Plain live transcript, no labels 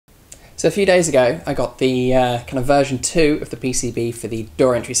So a few days ago I got the kind of version 2 of the PCB for the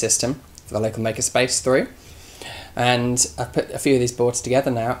door entry system for the local Makerspace through, and I've put a few of these boards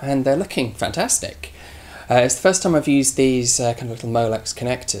together now and they're looking fantastic. It's the first time I've used these kind of little molex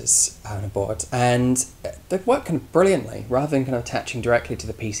connectors on a board, and they work kind of brilliantly. Rather than kind of attaching directly to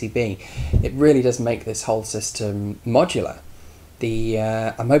the PCB, it really does make this whole system modular.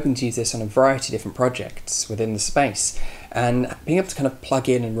 I'm hoping to use this on a variety of different projects within the space, and being able to kind of plug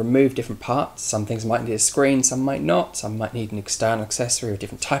in and remove different parts. Some things might need a screen, some might not, some might need an external accessory or a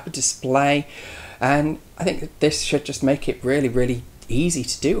different type of display, and I think that this should just make it really easy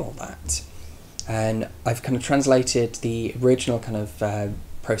to do all that. And I've kind of translated the original kind of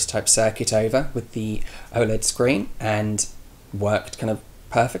prototype circuit over with the OLED screen and worked kind of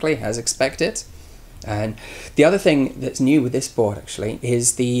perfectly as expected. And the other thing that's new with this board actually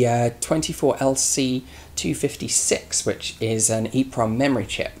is the 24LC256, which is an EEPROM memory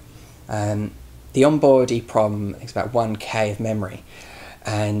chip. The onboard EEPROM is about 1K of memory,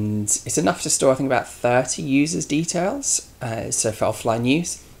 and it's enough to store I think about 30 users' details, so for offline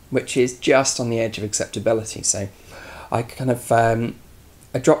use, which is just on the edge of acceptability. So I kind of I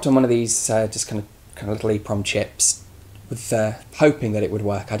dropped on one of these just kind of little EEPROM chips, with hoping that it would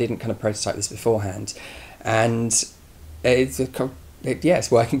work. I didn't kind of prototype this beforehand, and it's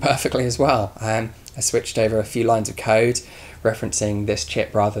working perfectly as well. I switched over a few lines of code referencing this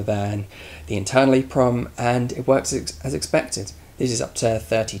chip rather than the internal EEPROM, and it works as expected. This is up to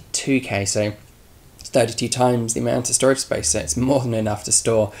 32K, so it's 32 times the amount of storage space, so it's more than enough to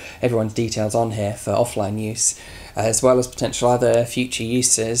store everyone's details on here for offline use, as well as potential other future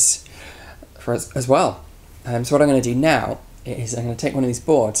uses as well. So what I'm going to do now is I'm going to take one of these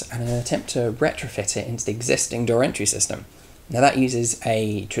boards and I'm going to attempt to retrofit it into the existing door entry system. Now that uses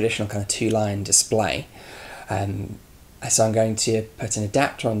a traditional kind of two-line display, so I'm going to put an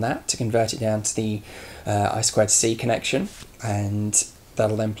adapter on that to convert it down to the I2C connection, and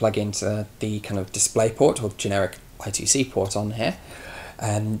that'll then plug into the kind of display port or generic I2C port on here.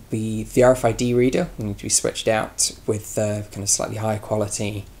 And the RFID reader will need to be switched out with kind of slightly higher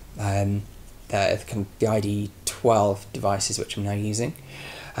quality kind of the ID12 devices which I'm now using.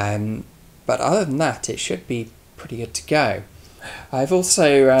 But other than that, it should be pretty good to go. I've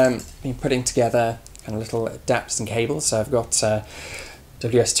also been putting together kind of little adapters and cables, so I've got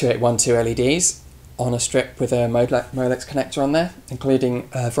WS2812 LEDs on a strip with a molex connector on there, including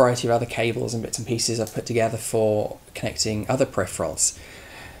a variety of other cables and bits and pieces I've put together for connecting other peripherals.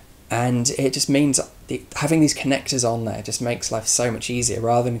 And it just means having these connectors on there just makes life so much easier.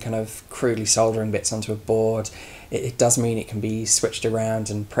 Rather than kind of crudely soldering bits onto a board, it does mean it can be switched around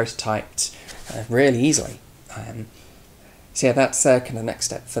and prototyped really easily. So yeah, that's kind of the next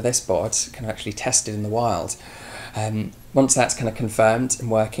step for this board, kind of actually tested in the wild. Once that's kind of confirmed and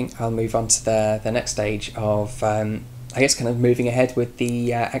working, I'll move on to the next stage of, I guess, kind of moving ahead with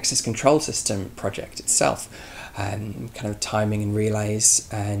the access control system project itself. Kind of timing and relays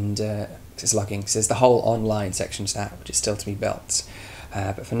and access logging. So there's the whole online section to that, which is still to be built.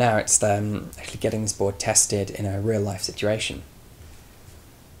 But for now, it's actually getting this board tested in a real life situation.